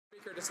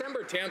Speaker,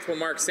 December 10th will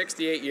mark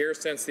 68 years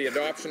since the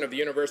adoption of the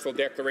Universal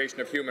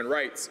Declaration of Human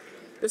Rights.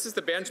 This is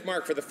the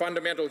benchmark for the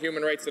fundamental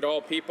human rights that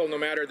all people, no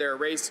matter their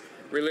race,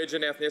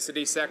 religion,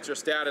 ethnicity, sex, or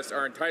status,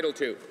 are entitled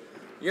to.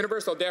 The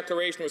Universal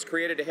Declaration was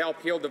created to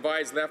help heal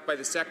divides left by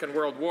the Second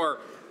World War,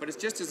 but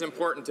it's just as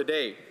important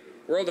today.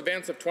 World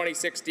events of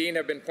 2016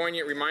 have been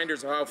poignant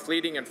reminders of how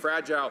fleeting and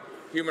fragile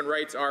human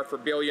rights are for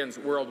billions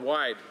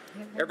worldwide.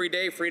 Every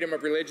day, freedom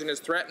of religion is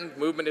threatened,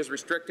 movement is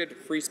restricted,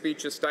 free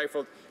speech is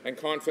stifled, and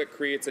conflict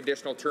creates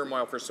additional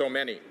turmoil for so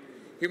many.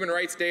 Human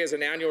Rights Day is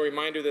an annual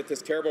reminder that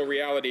this terrible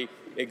reality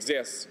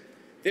exists.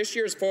 This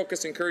year's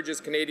focus encourages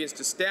Canadians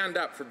to stand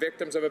up for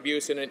victims of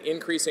abuse in an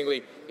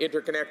increasingly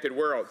interconnected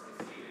world.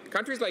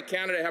 Countries like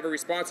Canada have a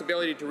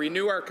responsibility to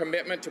renew our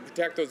commitment to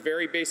protect those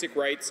very basic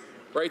rights,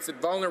 rights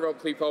that vulnerable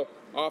people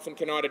often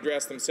cannot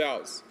address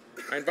themselves.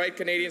 I invite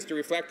Canadians to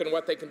reflect on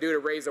what they can do to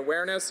raise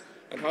awareness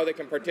and how they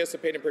can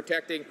participate in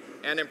protecting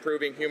and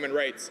improving human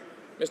rights.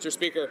 Mr.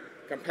 Speaker,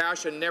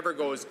 compassion never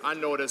goes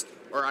unnoticed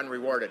or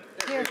unrewarded.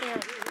 Hear, hear.